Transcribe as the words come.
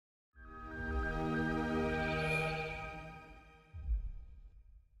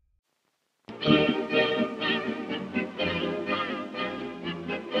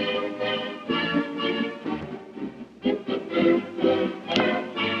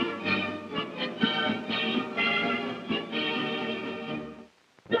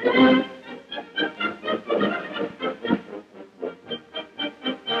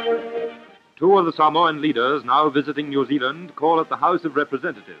Two of the Samoan leaders now visiting New Zealand call at the House of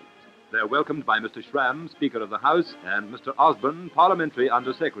Representatives. They're welcomed by Mr. Schramm, Speaker of the House, and Mr. Osborne, Parliamentary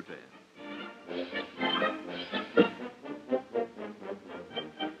Under Secretary.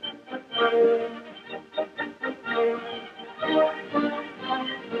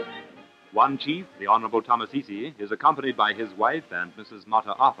 One chief, the Honourable Tamasisi, is accompanied by his wife and Mrs.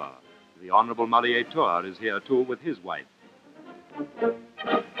 Mata Apa. The Honourable Marie Tour is here too with his wife.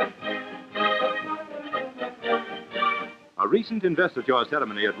 A recent investiture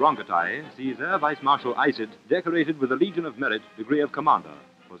ceremony at Rongotai sees Air Vice Marshal Isid decorated with the Legion of Merit degree of Commander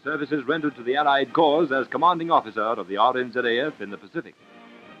for services rendered to the Allied cause as commanding officer of the RNZAF in the Pacific.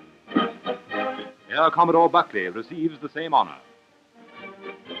 Air Commodore Buckley receives the same honor.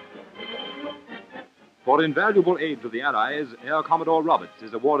 For invaluable aid to the Allies, Air Commodore Roberts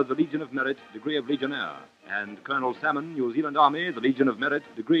is awarded the Legion of Merit degree of Legionnaire, and Colonel Salmon, New Zealand Army, the Legion of Merit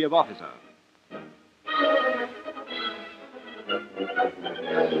degree of Officer.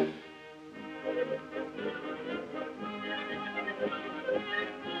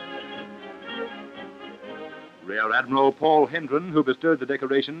 Rear Admiral Paul Hendren, who bestowed the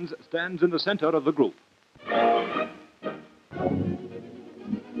decorations, stands in the center of the group.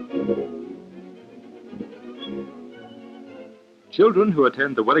 Children who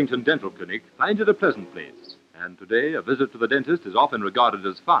attend the Wellington Dental Clinic find it a pleasant place, and today a visit to the dentist is often regarded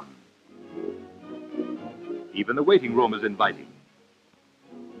as fun. Even the waiting room is inviting.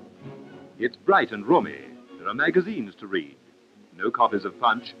 It's bright and roomy. There are magazines to read, no copies of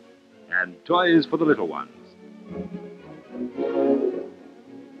Punch, and toys for the little ones.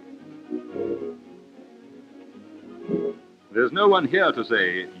 There's no one here to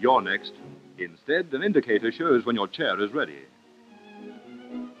say, "You're next." Instead, an indicator shows when your chair is ready.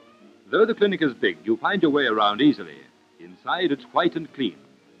 Though the clinic is big, you find your way around easily. Inside, it's white and clean.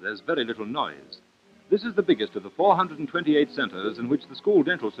 There's very little noise. This is the biggest of the 428 centers in which the school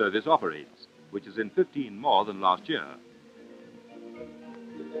dental service operates, which is in 15 more than last year.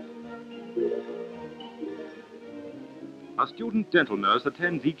 A student dental nurse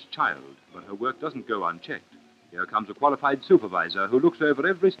attends each child, but her work doesn't go unchecked. Here comes a qualified supervisor who looks over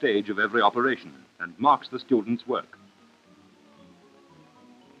every stage of every operation and marks the student's work.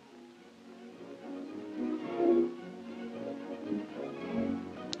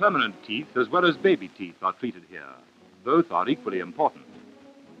 Permanent teeth as well as baby teeth are treated here. Both are equally important.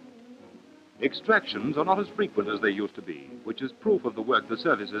 Extractions are not as frequent as they used to be, which is proof of the work the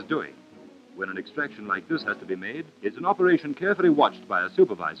service is doing. When an extraction like this has to be made, it's an operation carefully watched by a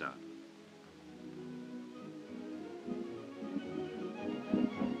supervisor.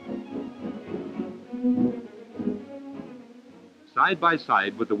 Side by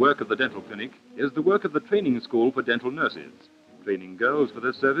side with the work of the dental clinic is the work of the training school for dental nurses. Training girls for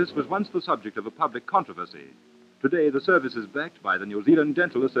this service was once the subject of a public controversy. Today, the service is backed by the New Zealand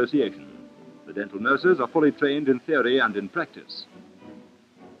Dental Association. The dental nurses are fully trained in theory and in practice.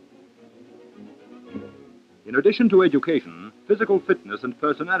 In addition to education, physical fitness and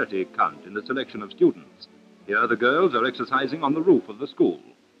personality count in the selection of students. Here, the girls are exercising on the roof of the school.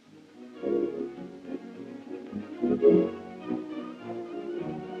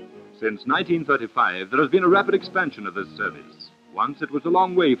 Since 1935, there has been a rapid expansion of this service. Once it was a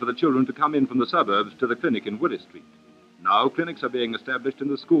long way for the children to come in from the suburbs to the clinic in Willis Street. Now clinics are being established in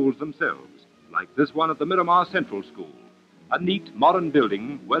the schools themselves, like this one at the Miramar Central School. A neat, modern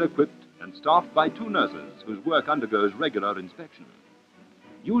building, well-equipped and staffed by 2 nurses whose work undergoes regular inspection.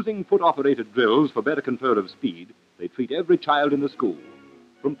 Using foot-operated drills for better control of speed, they treat every child in the school.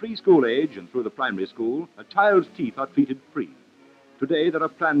 From preschool age and through the primary school, a child's teeth are treated free. Today, there are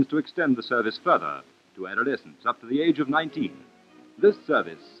plans to extend the service further to adolescents up to the age of 19. This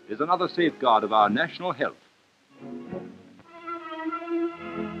service is another safeguard of our national health.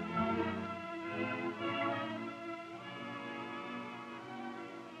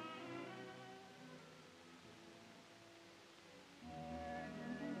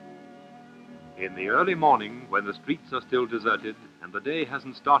 In the early morning, when the streets are still deserted and the day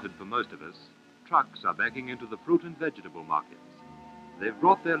hasn't started for most of us, trucks are backing into the fruit and vegetable markets. They've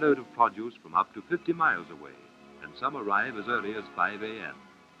brought their load of produce from up to 50 miles away, and some arrive as early as 5 a.m.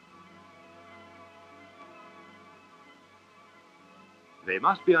 They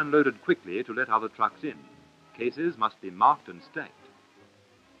must be unloaded quickly to let other trucks in. Cases must be marked and stacked.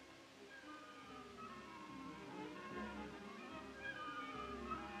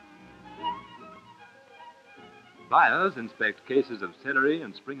 Buyers inspect cases of celery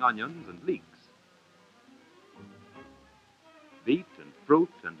and spring onions and leeks. Beet and fruit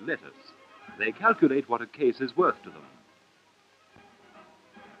and lettuce. They calculate what a case is worth to them.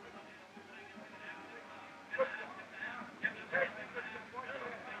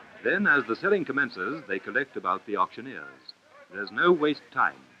 Then, as the selling commences, they collect about the auctioneers. There's no waste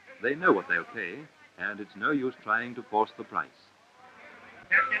time. They know what they'll pay, and it's no use trying to force the price.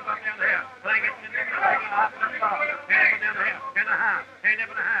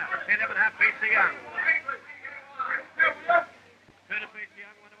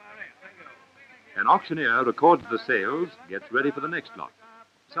 An auctioneer records the sales, gets ready for the next lot.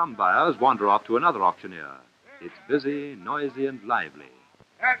 Some buyers wander off to another auctioneer. It's busy, noisy, and lively.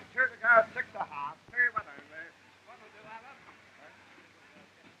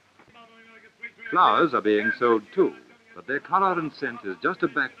 Flowers are being sold too, but their color and scent is just a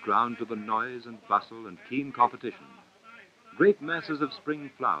background to the noise and bustle and keen competition. Great masses of spring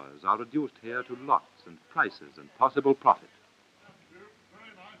flowers are reduced here to lots and prices and possible profit.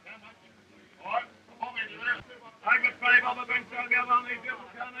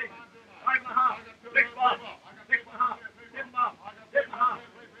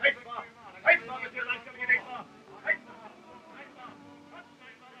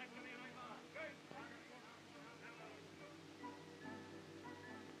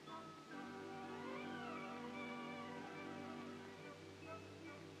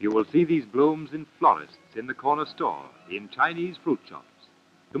 You will see these blooms in florists, in the corner store, in Chinese fruit shops.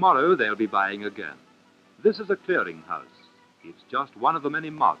 Tomorrow they'll be buying again. This is a clearing house. It's just one of the many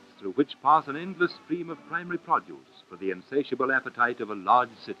marts through which pass an endless stream of primary produce for the insatiable appetite of a large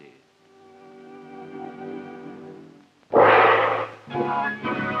city.